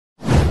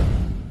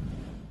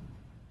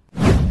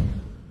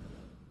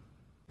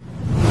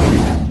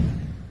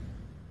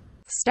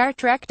Star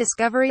Trek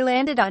Discovery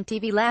landed on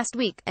TV last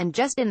week, and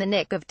just in the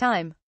nick of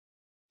time.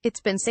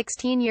 It's been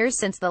 16 years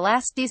since the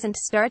last decent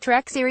Star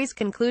Trek series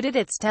concluded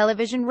its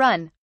television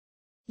run.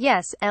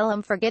 Yes,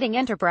 I'm forgetting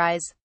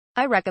Enterprise.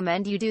 I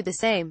recommend you do the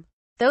same.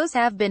 Those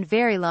have been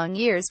very long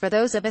years for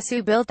those of us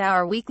who built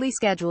our weekly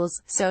schedules,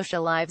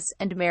 social lives,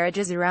 and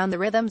marriages around the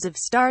rhythms of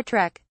Star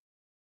Trek.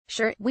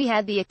 Sure, we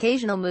had the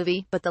occasional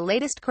movie, but the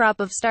latest crop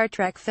of Star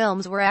Trek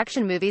films were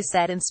action movies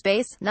set in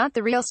space, not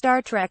the real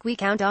Star Trek we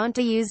count on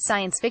to use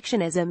science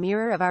fiction as a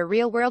mirror of our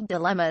real-world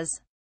dilemmas.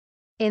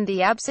 In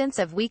the absence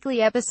of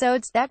weekly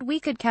episodes that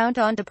we could count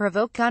on to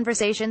provoke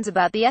conversations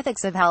about the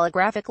ethics of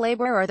holographic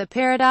labor or the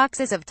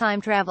paradoxes of time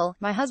travel,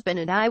 my husband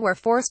and I were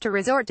forced to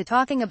resort to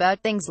talking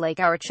about things like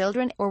our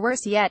children, or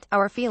worse yet,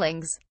 our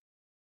feelings.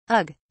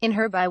 Ugh. In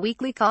her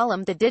bi-weekly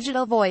column The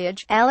Digital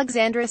Voyage,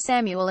 Alexandra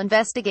Samuel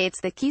investigates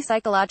the key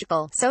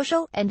psychological,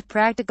 social, and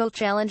practical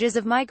challenges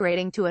of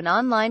migrating to an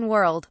online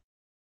world.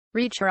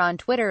 Reach her on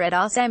Twitter at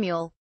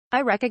 @asamuel.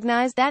 I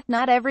recognize that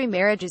not every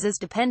marriage is as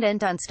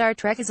dependent on Star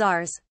Trek as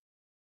ours.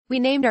 We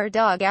named our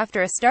dog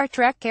after a Star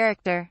Trek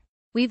character.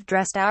 We've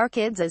dressed our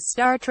kids as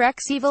Star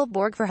Trek's evil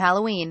Borg for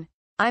Halloween.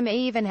 I may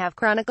even have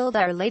chronicled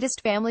our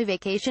latest family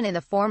vacation in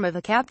the form of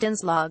a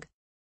captain's log.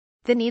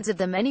 The needs of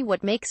the many.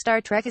 What makes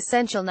Star Trek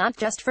essential not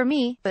just for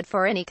me, but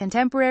for any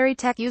contemporary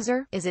tech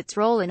user, is its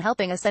role in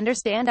helping us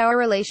understand our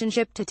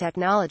relationship to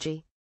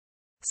technology.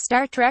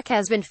 Star Trek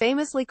has been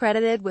famously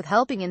credited with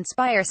helping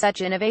inspire such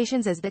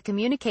innovations as the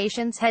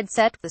communications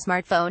headset, the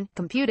smartphone,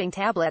 computing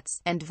tablets,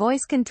 and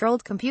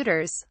voice-controlled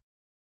computers.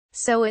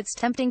 So it's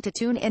tempting to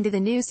tune into the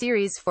new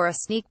series for a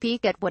sneak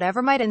peek at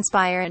whatever might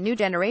inspire a new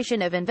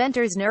generation of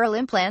inventors. Neural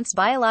implants,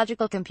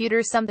 biological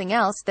computers, something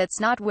else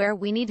that's not where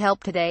we need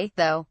help today,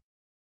 though.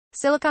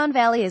 Silicon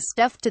Valley is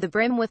stuffed to the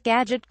brim with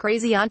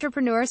gadget-crazy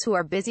entrepreneurs who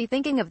are busy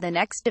thinking of the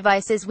next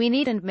devices we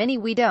need and many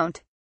we don't.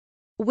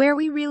 Where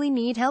we really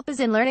need help is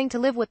in learning to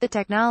live with the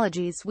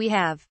technologies we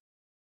have.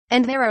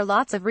 And there are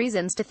lots of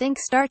reasons to think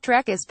Star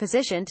Trek is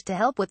positioned to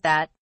help with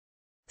that.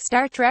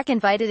 Star Trek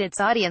invited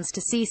its audience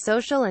to see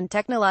social and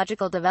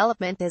technological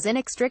development as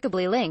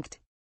inextricably linked.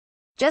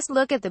 Just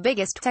look at the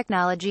biggest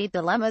technology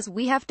dilemmas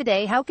we have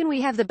today. How can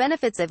we have the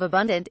benefits of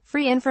abundant,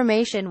 free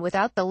information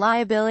without the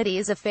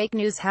liabilities of fake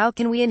news? How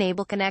can we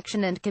enable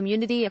connection and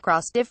community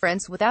across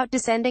difference without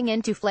descending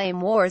into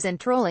flame wars and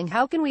trolling?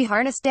 How can we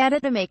harness data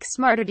to make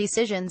smarter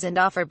decisions and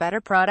offer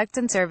better products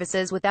and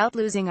services without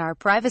losing our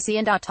privacy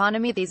and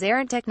autonomy? These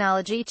aren't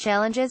technology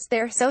challenges,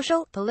 they're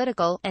social,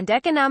 political, and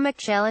economic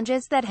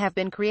challenges that have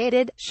been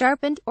created,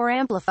 sharpened, or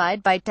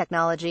amplified by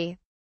technology.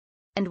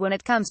 And when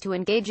it comes to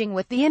engaging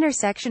with the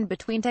intersection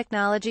between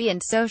technology and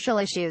social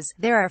issues,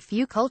 there are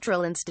few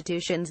cultural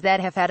institutions that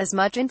have had as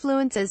much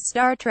influence as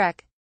Star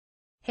Trek.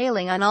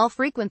 Hailing on all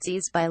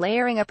frequencies by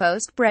layering a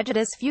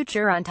post-prejudice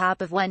future on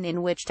top of one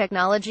in which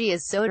technology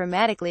is so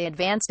dramatically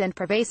advanced and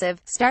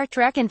pervasive, Star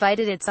Trek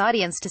invited its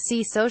audience to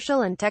see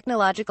social and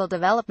technological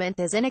development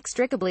as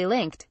inextricably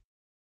linked.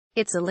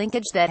 It's a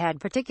linkage that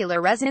had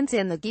particular resonance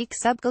in the geek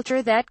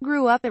subculture that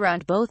grew up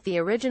around both the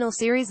original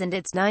series and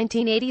its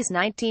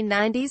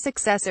 1980s-1990s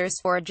successors.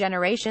 For a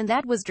generation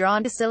that was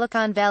drawn to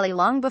Silicon Valley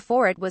long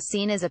before it was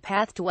seen as a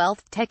path to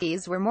wealth,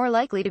 techies were more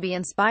likely to be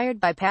inspired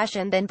by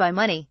passion than by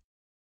money.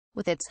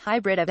 With its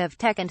hybrid of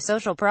tech and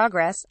social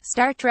progress,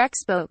 Star Trek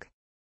spoke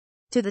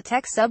to the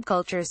tech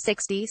subculture's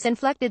 60s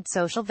inflected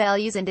social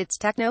values and its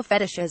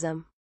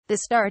techno-fetishism. The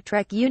Star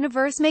Trek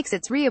universe makes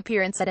its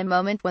reappearance at a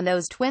moment when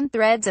those twin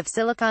threads of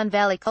Silicon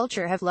Valley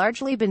culture have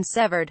largely been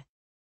severed.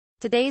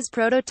 Today's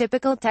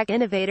prototypical tech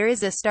innovator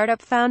is a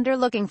startup founder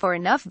looking for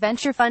enough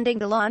venture funding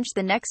to launch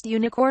the next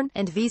unicorn,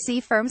 and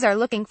VC firms are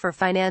looking for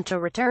financial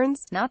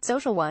returns, not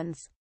social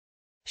ones.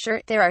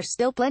 Sure, there are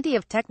still plenty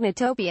of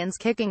technotopians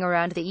kicking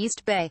around the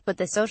East Bay, but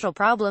the social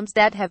problems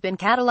that have been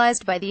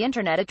catalyzed by the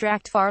internet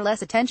attract far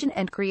less attention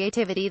and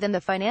creativity than the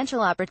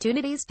financial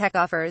opportunities tech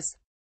offers.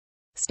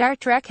 Star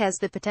Trek has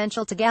the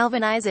potential to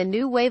galvanize a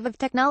new wave of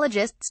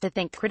technologists to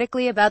think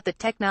critically about the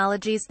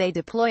technologies they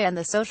deploy and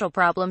the social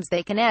problems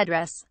they can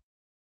address.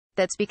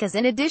 That's because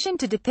in addition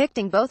to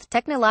depicting both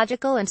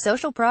technological and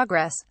social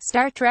progress,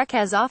 Star Trek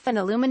has often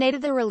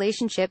illuminated the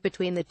relationship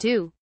between the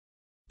two.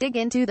 Dig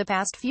into the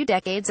past few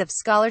decades of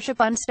scholarship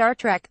on Star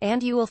Trek,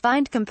 and you will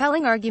find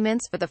compelling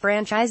arguments for the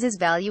franchise's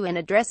value in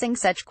addressing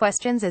such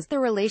questions as the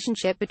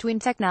relationship between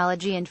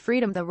technology and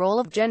freedom, the role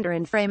of gender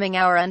in framing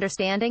our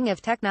understanding of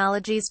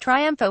technology's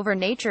triumph over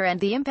nature, and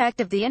the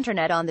impact of the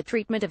internet on the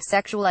treatment of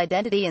sexual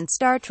identity in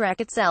Star Trek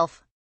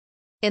itself.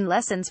 In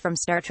Lessons from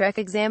Star Trek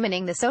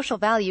examining the social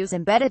values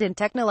embedded in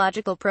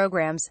technological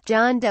programs,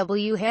 John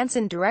W.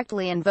 Hansen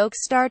directly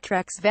invokes Star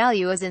Trek's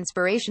value as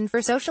inspiration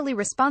for socially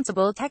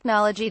responsible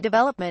technology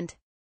development.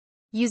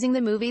 Using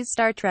the movies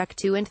Star Trek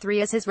II and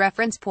III as his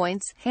reference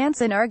points,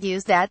 Hansen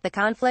argues that the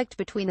conflict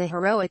between the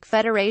heroic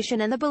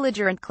Federation and the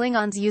belligerent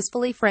Klingons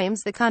usefully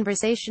frames the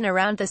conversation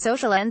around the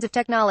social ends of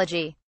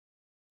technology.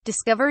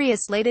 Discovery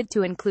is slated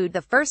to include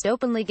the first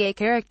openly gay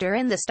character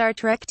in the Star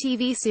Trek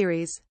TV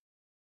series.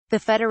 The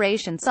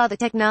Federation saw the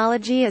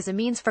technology as a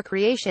means for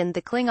creation.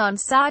 The Klingons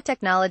saw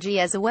technology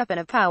as a weapon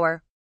of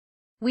power.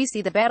 We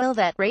see the battle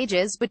that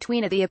rages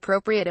between A, the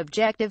appropriate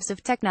objectives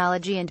of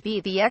technology, and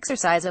B, the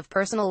exercise of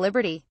personal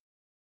liberty.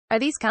 Are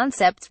these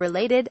concepts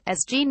related,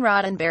 as Gene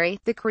Roddenberry,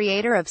 the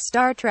creator of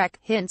Star Trek,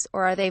 hints,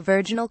 or are they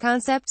virginal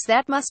concepts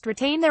that must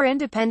retain their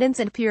independence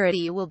and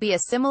purity? Will be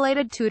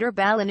assimilated. Tudor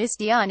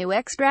Balanustianu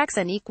extracts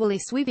an equally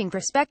sweeping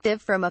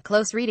perspective from a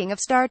close reading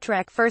of Star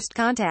Trek First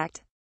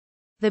Contact.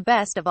 The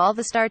best of all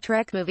the Star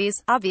Trek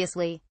movies,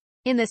 obviously.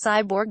 In the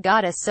cyborg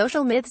goddess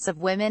social myths of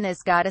women as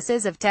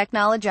goddesses of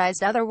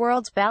technologized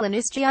otherworlds,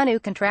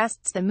 Balanustianu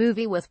contrasts the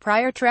movie with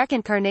prior Trek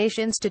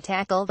incarnations to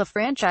tackle the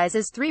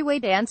franchise's three-way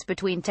dance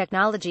between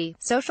technology,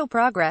 social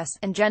progress,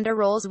 and gender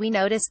roles. We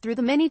notice through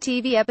the many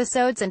TV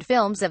episodes and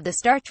films of the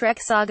Star Trek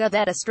saga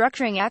that a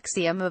structuring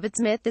axiom of its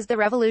myth is the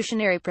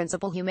revolutionary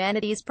principle: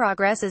 humanity's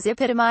progress is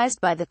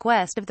epitomized by the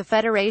quest of the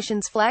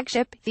Federation's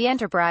flagship, the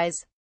Enterprise.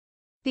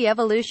 The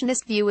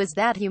evolutionist view is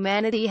that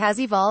humanity has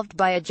evolved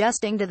by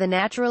adjusting to the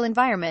natural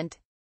environment.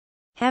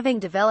 Having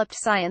developed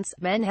science,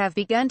 men have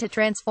begun to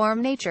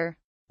transform nature.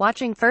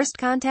 Watching First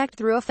Contact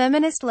through a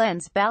feminist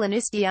lens,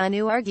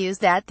 Balanustianu argues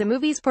that the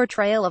movie's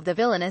portrayal of the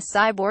villainous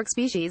cyborg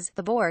species,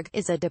 the Borg,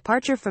 is a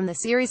departure from the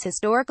series'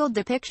 historical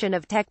depiction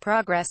of tech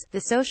progress.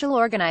 The social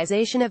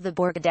organization of the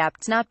Borg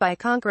adapts not by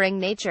conquering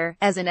nature,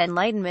 as in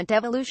Enlightenment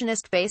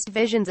evolutionist-based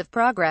visions of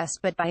progress,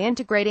 but by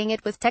integrating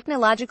it with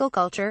technological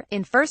culture.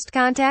 In First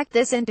Contact,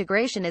 this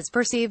integration is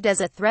perceived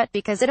as a threat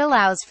because it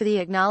allows for the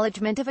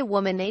acknowledgement of a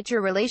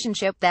woman-nature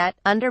relationship that,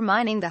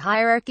 undermining the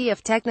hierarchy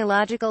of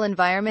technological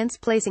environments,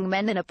 placing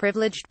men in a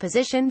privileged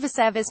position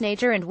vis-a-vis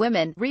nature and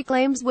women,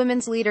 reclaims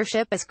women's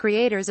leadership as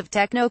creators of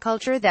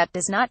technoculture that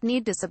does not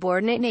need to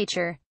subordinate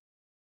nature.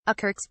 A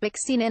Kirk's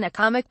scene in a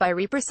comic by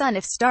Reaper Sun.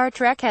 If Star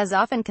Trek has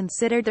often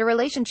considered the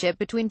relationship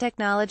between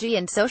technology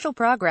and social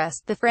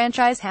progress, the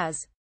franchise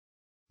has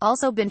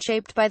also been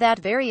shaped by that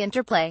very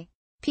interplay.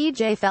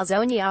 P.J.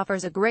 Falzoni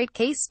offers a great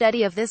case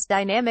study of this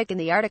dynamic in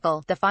the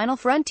article, "The Final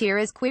Frontier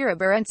is Queer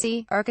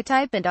Aberrancy,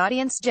 Archetype and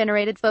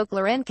Audience-Generated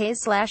Folklore in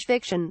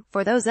Case/Fiction."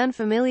 For those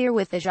unfamiliar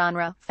with the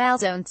genre,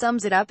 Falzone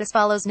sums it up as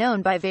follows: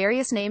 known by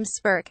various names,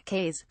 Spirk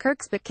Case,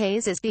 Kirkspec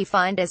Case is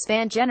defined as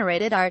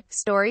fan-generated art,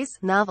 stories,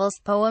 novels,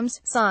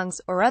 poems, songs,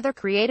 or other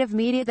creative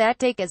media that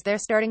take as their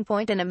starting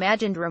point an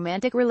imagined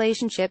romantic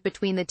relationship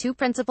between the two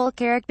principal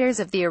characters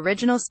of the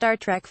original Star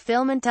Trek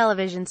film and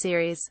television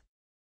series.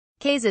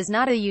 Case is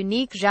not a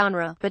unique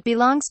genre, but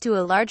belongs to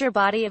a larger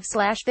body of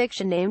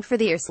 /fiction named for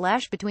the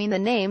between the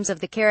names of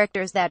the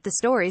characters that the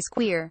story's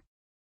queer.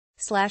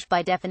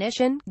 By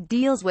definition,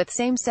 deals with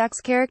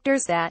same-sex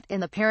characters that, in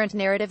the parent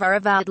narrative, are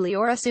avowedly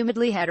or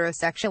assumedly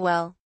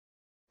heterosexual.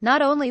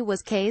 Not only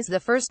was Case the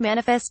first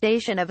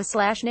manifestation of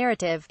a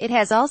narrative, it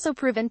has also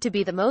proven to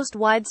be the most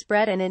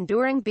widespread and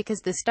enduring because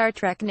the Star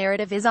Trek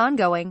narrative is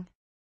ongoing.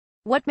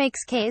 What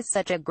makes Case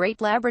such a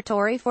great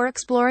laboratory for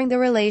exploring the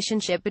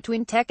relationship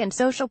between tech and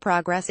social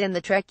progress in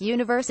the Trek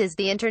universe is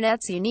the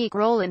Internet's unique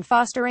role in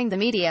fostering the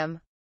medium.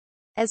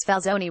 As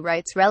Falzoni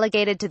writes,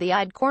 relegated to the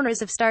odd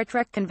corners of Star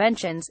Trek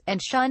conventions,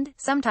 and shunned,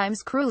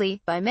 sometimes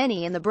cruelly, by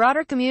many in the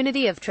broader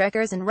community of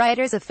Trekkers and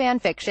writers of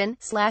fanfiction,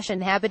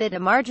 inhabited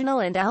a marginal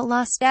and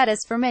outlaw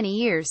status for many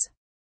years.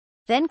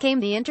 Then came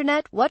the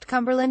Internet, what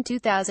Cumberland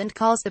 2000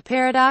 calls the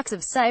paradox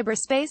of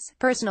cyberspace.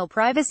 Personal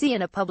privacy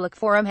in a public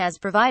forum has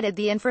provided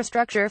the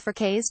infrastructure for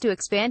Case to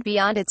expand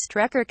beyond its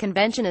Trekker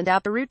convention and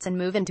uproots and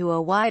move into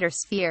a wider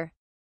sphere.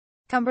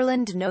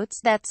 Cumberland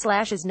notes that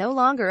is no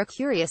longer a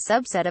curious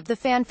subset of the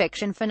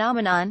fanfiction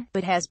phenomenon,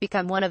 but has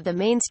become one of the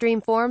mainstream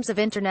forms of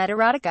Internet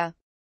erotica.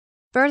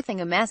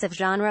 Birthing a massive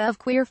genre of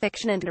queer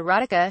fiction and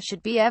erotica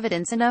should be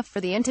evidence enough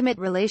for the intimate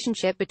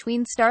relationship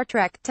between Star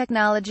Trek,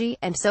 technology,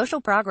 and social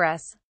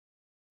progress.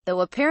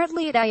 Though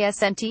apparently it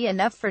isn't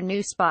enough for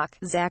new Spock,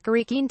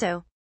 Zachary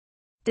Quinto.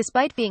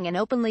 Despite being an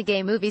openly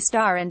gay movie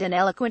star and an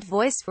eloquent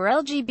voice for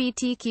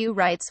LGBTQ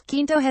rights,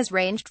 Quinto has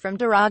ranged from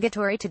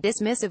derogatory to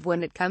dismissive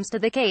when it comes to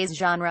the Case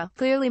genre,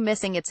 clearly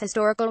missing its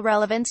historical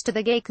relevance to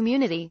the gay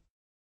community.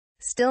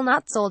 Still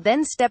not sold?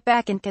 Then step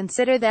back and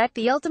consider that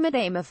the ultimate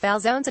aim of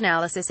Falzone's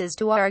analysis is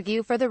to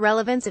argue for the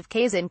relevance of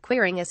Case in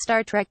queering a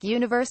Star Trek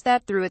universe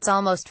that, through its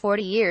almost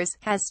 40 years,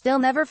 has still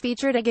never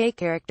featured a gay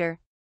character.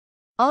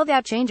 All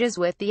that changes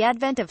with the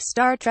advent of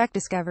Star Trek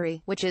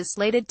Discovery, which is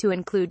slated to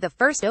include the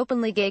first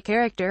openly gay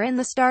character in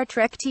the Star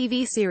Trek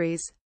TV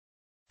series.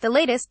 The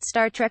latest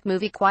Star Trek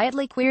movie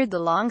quietly queered the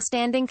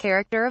long-standing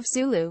character of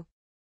Sulu.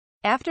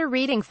 After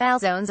reading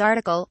Falzone's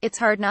article, it's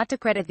hard not to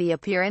credit the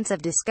appearance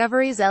of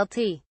Discovery's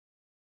Lt.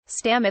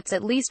 Stamets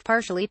at least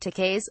partially to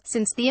Case,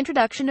 since the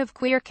introduction of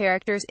queer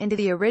characters into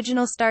the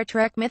original Star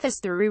Trek mythos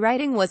through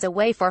rewriting was a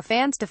way for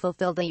fans to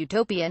fulfill the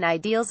utopian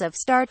ideals of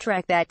Star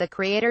Trek that the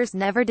creators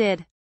never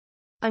did.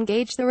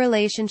 Engage the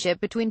relationship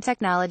between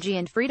technology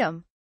and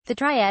freedom. The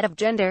triad of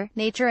gender,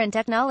 nature and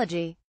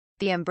technology.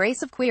 The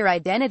embrace of queer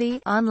identity,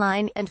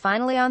 online, and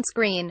finally on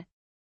screen.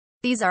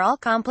 These are all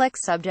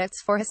complex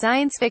subjects for a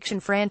science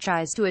fiction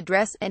franchise to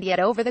address, and yet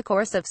over the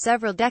course of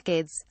several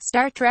decades,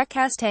 Star Trek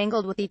has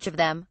tangled with each of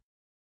them.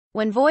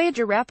 When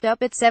Voyager wrapped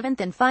up its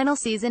 7th and final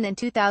season in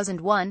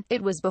 2001,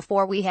 it was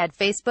before we had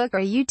Facebook or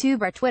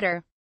YouTube or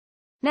Twitter.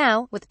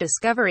 Now, with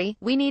Discovery,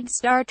 we need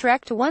Star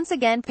Trek to once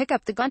again pick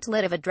up the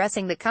gauntlet of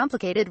addressing the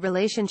complicated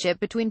relationship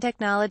between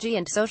technology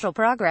and social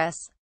progress.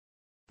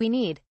 We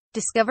need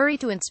Discovery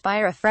to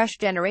inspire a fresh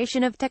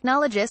generation of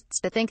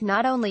technologists to think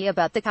not only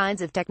about the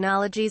kinds of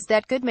technologies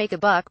that could make a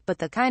buck, but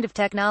the kind of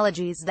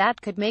technologies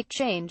that could make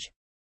change.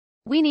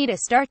 We need a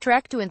Star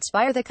Trek to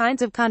inspire the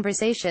kinds of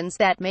conversations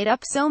that made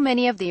up so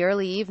many of the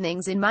early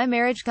evenings in my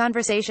marriage,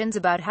 conversations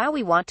about how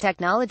we want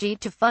technology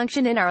to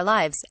function in our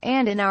lives,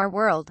 and in our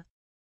world.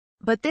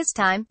 But this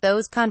time,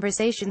 those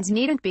conversations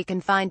needn't be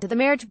confined to the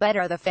marriage bed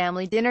or the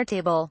family dinner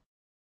table.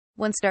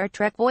 When Star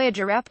Trek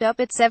Voyager wrapped up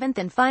its 7th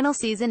and final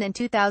season in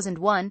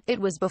 2001, it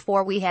was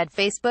before we had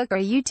Facebook or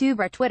YouTube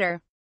or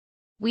Twitter.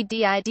 We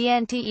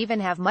didn't even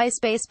have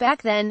MySpace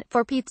back then,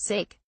 for Pete's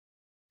sake.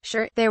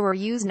 Sure, there were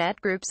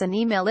Usenet groups and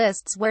email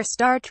lists where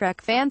Star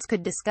Trek fans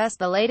could discuss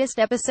the latest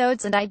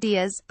episodes and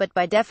ideas, but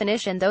by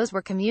definition those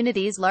were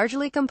communities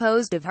largely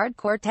composed of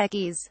hardcore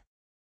techies.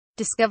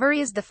 Discovery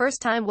is the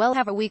first time we'll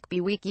have a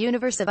week-by-week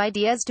universe of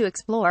ideas to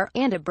explore,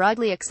 and a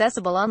broadly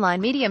accessible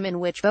online medium in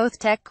which both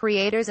tech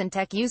creators and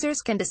tech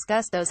users can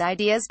discuss those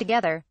ideas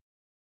together.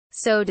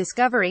 So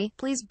Discovery,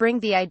 please bring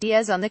the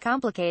ideas on the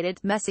complicated,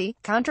 messy,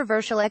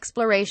 controversial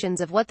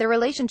explorations of what the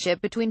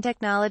relationship between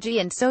technology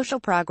and social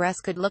progress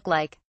could look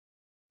like.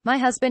 My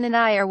husband and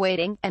I are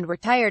waiting, and we're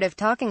tired of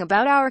talking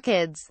about our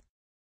kids.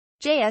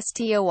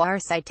 JSTOR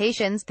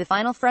citations. The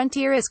final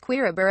frontier is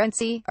queer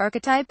aberrancy,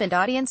 archetype and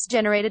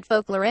audience-generated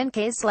folklore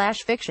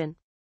NK/fiction.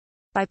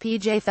 By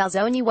P.J.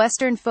 Falzoni.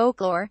 Western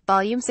Folklore,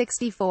 Volume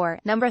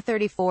 64, Number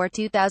 34,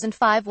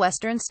 2005.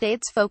 Western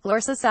States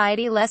Folklore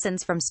Society.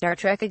 Lessons from Star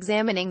Trek,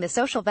 examining the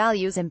social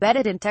values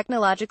embedded in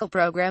technological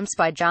programs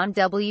by John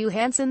W.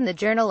 Hanson. The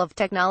Journal of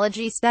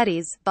Technology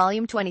Studies,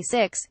 Volume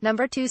 26,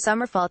 Number 2.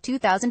 Summerfall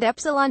 2000.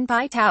 Epsilon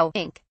Pi Tau,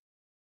 Inc.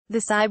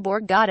 The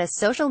Cyborg Goddess.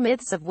 Social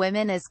Myths of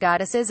Women as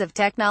Goddesses of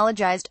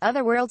Technologized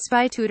Otherworlds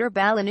by Tudor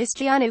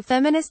Balanustianu.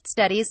 Feminist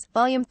Studies,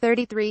 Volume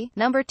 33,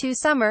 Number 2.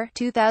 Summer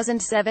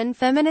 2007.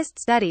 Feminist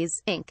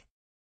Studies, Inc.